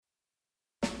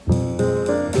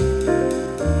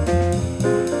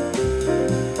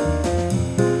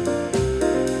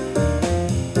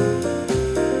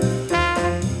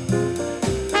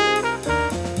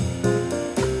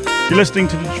You're listening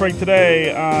to Detroit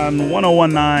Today on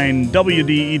 1019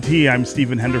 WDET. I'm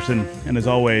Stephen Henderson, and as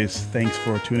always, thanks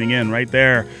for tuning in. Right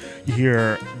there, you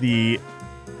hear the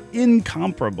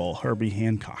incomparable Herbie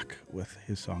Hancock with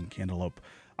his song Cantaloupe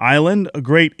Island, a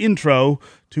great intro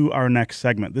to our next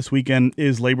segment. This weekend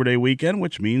is Labor Day weekend,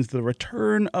 which means the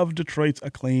return of Detroit's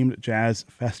acclaimed jazz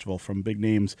festival, from big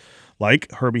names like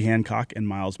Herbie Hancock and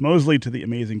Miles Mosley to the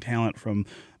amazing talent from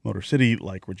Motor City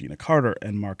like Regina Carter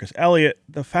and Marcus Elliott.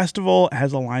 The festival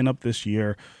has a lineup this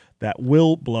year that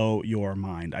will blow your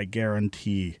mind. I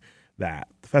guarantee that.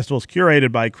 The festival is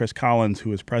curated by Chris Collins,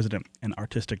 who is president and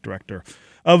artistic director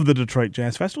of the Detroit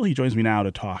Jazz Festival. He joins me now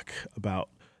to talk about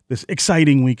this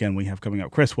exciting weekend we have coming up.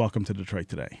 Chris, welcome to Detroit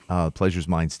Today. Pleasure's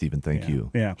mine, Stephen. Thank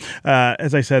you. Yeah.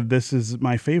 As I said, this is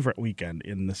my favorite weekend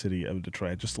in the city of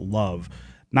Detroit. I just love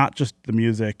not just the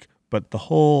music, but the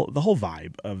whole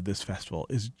vibe of this festival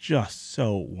is just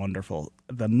so wonderful.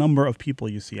 The number of people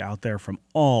you see out there from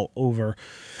all over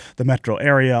the metro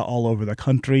area, all over the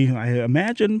country, I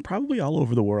imagine probably all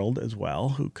over the world as well,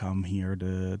 who come here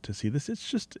to see this.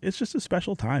 It's just a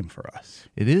special time for us.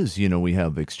 It is. You know, we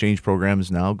have exchange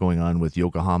programs now going on with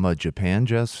Yokohama Japan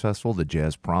Jazz Festival, the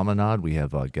Jazz Promenade. We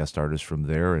have guest artists from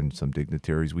there and some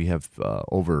dignitaries. We have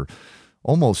over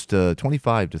almost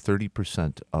 25 to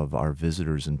 30% of our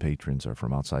visitors and patrons are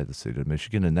from outside the state of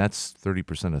Michigan, and that's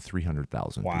 30% of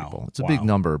 300,000 people. It's a big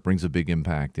number. It brings a big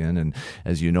impact in, and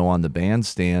as you know, on the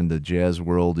bandstand, the jazz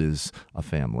world is a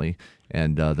family,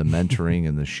 and the mentoring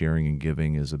and the sharing and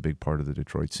giving is a big part of the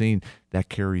Detroit scene. That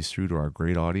carries through to our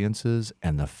great audiences,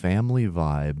 and the family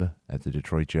vibe at the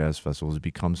Detroit Jazz Festival has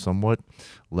become somewhat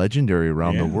legendary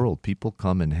around the world. People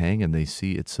come and hang, and they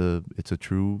see it's a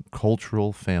true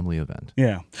cultural family event.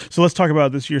 Yeah. So let's talk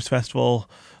about this year's festival,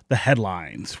 the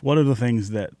headlines. What are the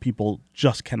things that people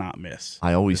just cannot miss?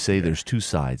 I always say there's two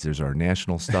sides. There's our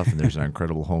national stuff and there's our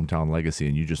incredible hometown legacy,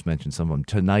 and you just mentioned some of them.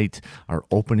 Tonight, our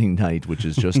opening night, which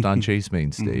is just on Chase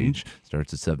Main Stage,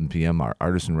 starts at 7 p.m. Our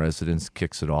artist in residence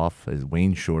kicks it off as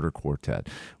Wayne Shorter Quartet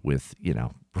with,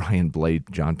 Brian Blade,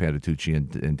 John Patitucci,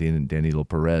 and Danilo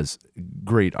Perez,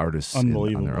 great artists on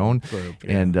their own. Group,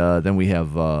 And then we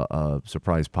have a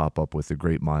surprise pop-up with the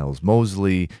great Miles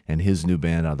Mosley and his new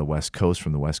band out of the West Coast,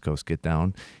 from the West Coast Get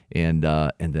Down, and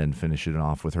then finish it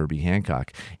off with Herbie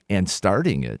Hancock. And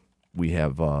starting it, we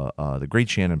have the great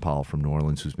Shannon Powell from New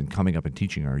Orleans, who's been coming up and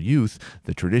teaching our youth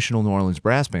the traditional New Orleans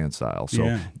brass band style.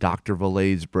 So Dr.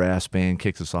 Valade's brass band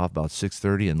kicks us off about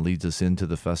 6:30 and leads us into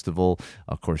the festival,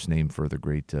 of course, named for the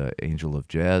great angel of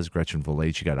jazz, Gretchen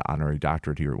Valade. She got an honorary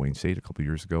doctorate here at Wayne State a couple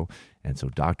years ago. And so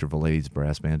Dr. Valade's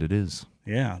brass band it is.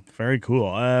 Yeah, very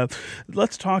cool.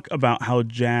 Let's talk about how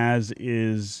jazz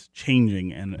is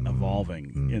changing and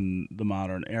evolving in the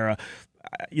modern era.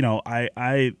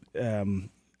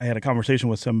 I had a conversation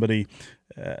with somebody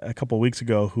a couple of weeks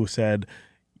ago who said,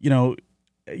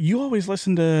 you always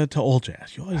listen to old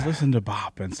jazz. You always listen to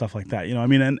bop and stuff like that.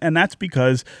 And that's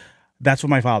because that's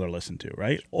what my father listened to,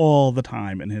 right? All the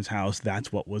time in his house.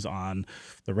 That's what was on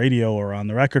the radio or on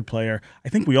the record player. I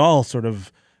think we all sort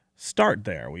of start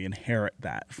there. We inherit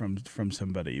that from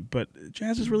somebody. But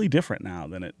jazz is really different now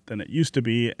than it used to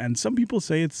be, and some people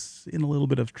say it's in a little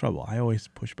bit of trouble. I always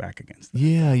push back against that.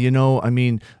 Yeah,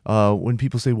 when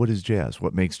people say, what is jazz?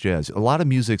 What makes jazz? A lot of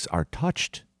musics are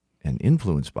touched and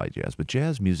influenced by jazz, but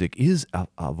jazz music is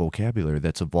a vocabulary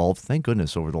that's evolved, thank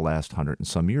goodness, over the last 100 and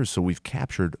some years, so we've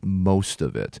captured most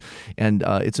of it. And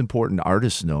it's important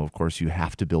artists know, of course, you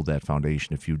have to build that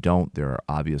foundation. If you don't, there are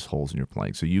obvious holes in your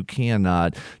playing. So you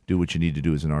cannot do what you need to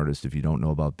do as an artist if you don't know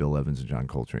about Bill Evans and John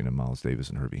Coltrane and Miles Davis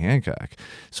and Herbie Hancock.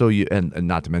 So and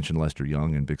not to mention Lester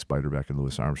Young and Big Spiderbeck and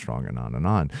Louis Armstrong and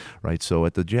on, right? So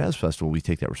at the Jazz Festival, we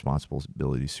take that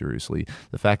responsibility seriously.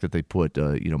 The fact that they put,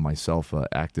 myself,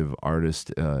 active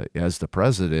artist as the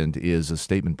president is a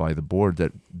statement by the board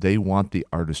that they want the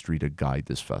artistry to guide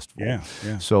this festival.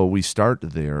 Yeah. So we start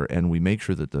there and we make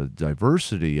sure that the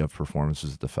diversity of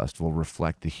performances at the festival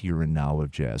reflect the here and now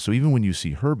of jazz. So even when you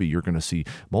see Herbie, you're going to see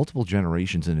multiple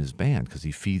generations in his band because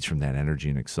he feeds from that energy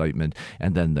and excitement.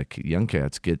 And then the young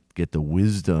cats get the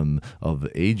wisdom of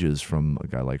ages from a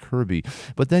guy like Herbie.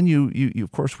 But then you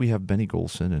of course, we have Benny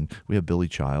Golson and we have Billy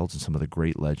Childs and some of the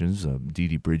great legends, Dee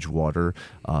Dee Bridgewater,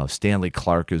 Stanley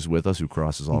Clarke is with us, who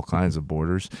crosses all kinds of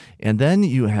borders. And then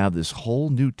you have this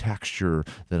whole new texture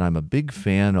that I'm a big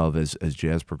fan of as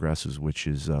jazz progresses, which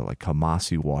is like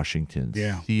Kamasi Washington,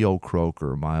 Theo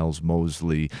Croker, Miles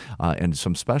Mosley, and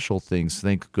some special things,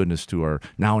 thank goodness, to our,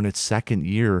 now in its second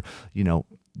year,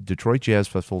 Detroit Jazz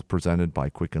Festival presented by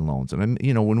Quicken Loans. And,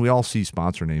 when we all see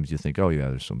sponsor names, you think, oh, yeah,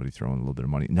 there's somebody throwing a little bit of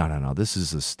money. No. This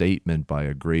is a statement by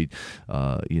a great,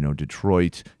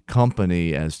 Detroit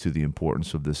company as to the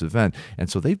importance of this event. And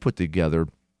so they put together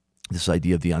this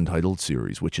idea of the Untitled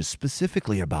series, which is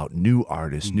specifically about new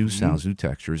artists, new sounds, new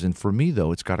textures. And for me,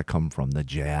 though, it's got to come from the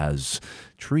jazz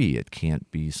tree. It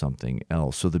can't be something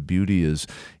else. So the beauty is,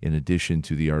 in addition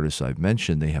to the artists I've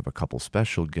mentioned, they have a couple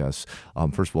special guests.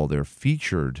 First of all, their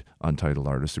featured Untitled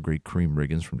artist, the great Cream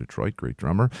Riggins from Detroit, great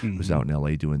drummer, who's out in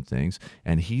L.A. doing things.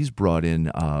 And he's brought in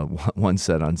one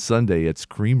set on Sunday. It's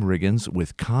Cream Riggins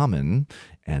with Common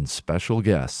and special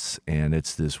guests, and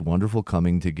it's this wonderful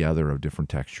coming together of different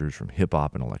textures from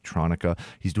hip-hop and electronica.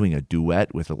 He's doing a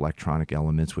duet with electronic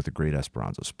elements with the great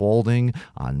Esperanza Spalding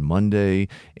on Monday,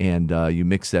 and you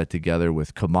mix that together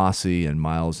with Kamasi and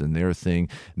Miles and their thing,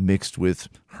 mixed with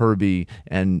Herbie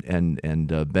and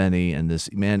Benny, and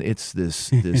this, man, it's this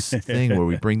thing where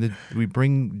we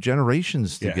bring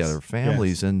generations together,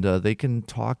 families, and they can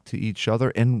talk to each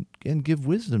other and give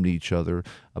wisdom to each other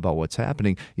about what's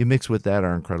happening. You mix with that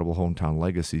our incredible Hometown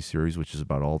Legacy series, which is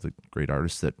about all the great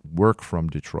artists that work from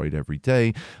Detroit every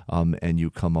day, and you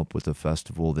come up with a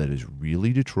festival that is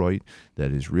really Detroit,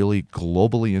 that is really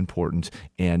globally important,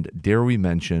 and dare we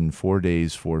mention, 4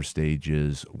 days, 4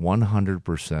 stages,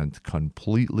 100%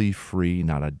 completely free,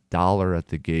 not a dollar at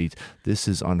the gate. This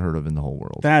is unheard of in the whole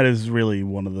world. That is really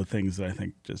one of the things that I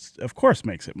think just, of course,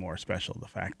 makes it more special, the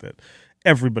fact that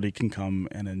everybody can come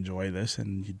and enjoy this,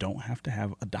 and you don't have to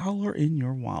have a dollar in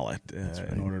your wallet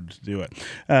in order to do it.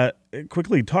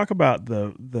 Quickly, talk about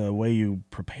the way you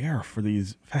prepare for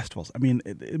these festivals. I mean,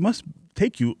 it must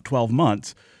take you 12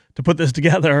 months to put this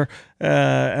together,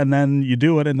 and then you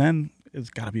do it, and then it's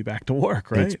got to be back to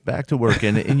work, right? It's back to work,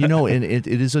 and it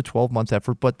is a 12-month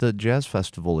effort, but the Jazz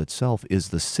Festival itself is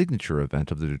the signature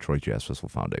event of the Detroit Jazz Festival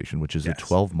Foundation, which is a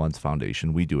 12-month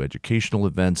foundation. We do educational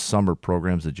events, summer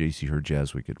programs, the J.C. Hurd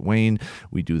Jazz Week at Wayne.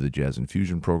 We do the Jazz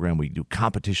Infusion program. We do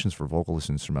competitions for vocalists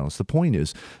and instrumentalists. The point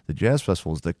is, the Jazz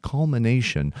Festival is the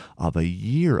culmination of a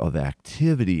year of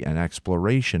activity and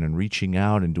exploration and reaching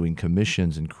out and doing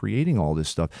commissions and creating all this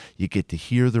stuff. You get to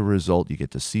hear the result, you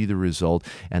get to see the result,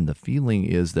 and the feeling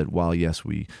is that while, yes,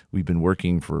 we've been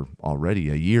working for already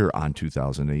a year on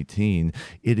 2018,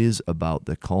 it is about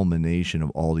the culmination of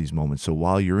all these moments. So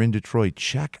while you're in Detroit,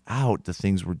 check out the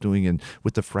things we're doing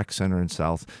with the Freck Center in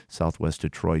Southwest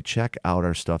Detroit. Check out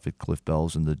our stuff at Cliff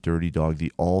Bell's and the Dirty Dog.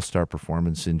 The All-Star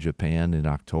performance in Japan in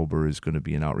October is going to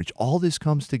be an outreach. All this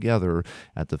comes together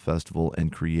at the festival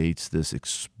and creates this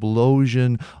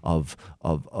explosion of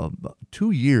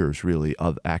 2 years, really,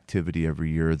 of activity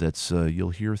every year. That's you'll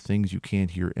hear things you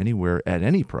can't hear anywhere at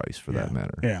any price, for that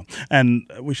matter. Yeah, and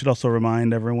we should also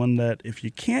remind everyone that if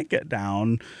you can't get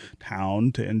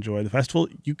downtown to enjoy the festival,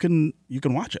 you can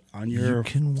watch it on your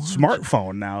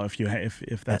smartphone now. If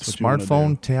that's what you want to do.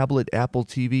 Smartphone, tablet, Apple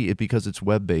TV, because it's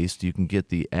web based, you can get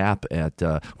the app at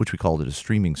which we called it a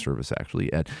streaming service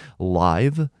actually at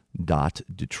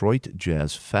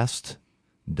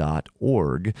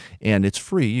live.detroitjazzfest.org, and it's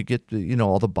free. You get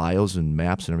all the bios and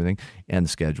maps and everything and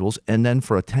schedules, and then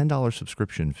for a $10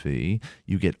 subscription fee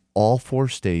you get all 4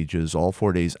 stages, all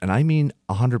 4 days, and I mean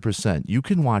 100%. You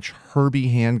can watch Herbie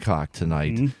Hancock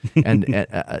tonight, and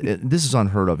this is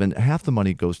unheard of. And half the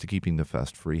money goes to keeping the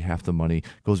fest free. Half the money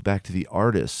goes back to the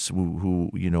artists who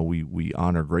we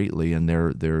honor greatly, and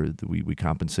we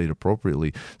compensate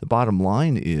appropriately. The bottom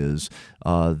line is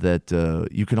that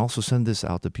you can also send this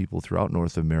out to people throughout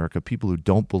North America, people who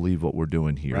don't believe what we're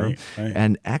doing here, right.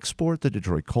 and export the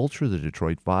Detroit culture, the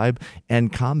Detroit vibe,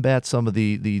 and combat some of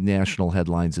the national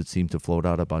headlines that seem to float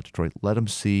out about Detroit. Let them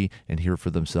see and hear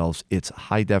for themselves. It's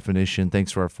high definition.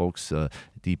 Thanks to our folks at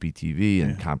DPTV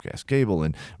and Comcast Cable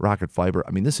and Rocket Fiber.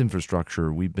 I mean, this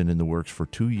infrastructure, we've been in the works for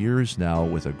 2 years now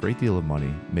with a great deal of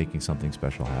money, making something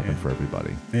special happen for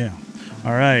everybody. Yeah.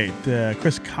 All right.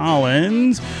 Chris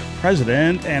Collins,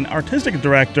 President and Artistic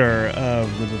Director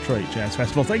of the Detroit Jazz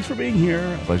Festival. Thanks for being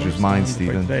here. Pleasure's mine,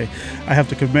 Stephen. Today. I have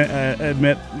to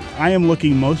admit, I am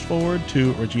looking most forward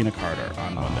to Regina Carter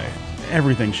on Monday.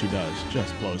 Everything she does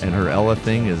just blows. And her Ella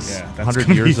thing is 100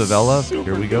 years of Ella.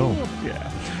 Here we go. Cool.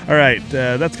 Yeah. All right.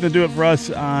 That's going to do it for us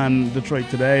on Detroit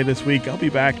Today this week. I'll be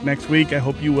back next week. I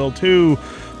hope you will too.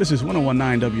 This is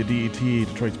 101.9 WDET,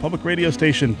 Detroit's public radio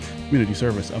station, community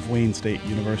service of Wayne State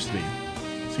University.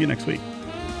 See you next week.